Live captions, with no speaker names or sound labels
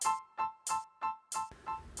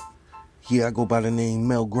Yeah, I go by the name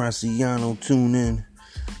Mel Graciano. Tune in.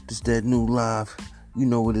 This that new live. You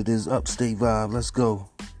know what it is. Upstate vibe. Let's go.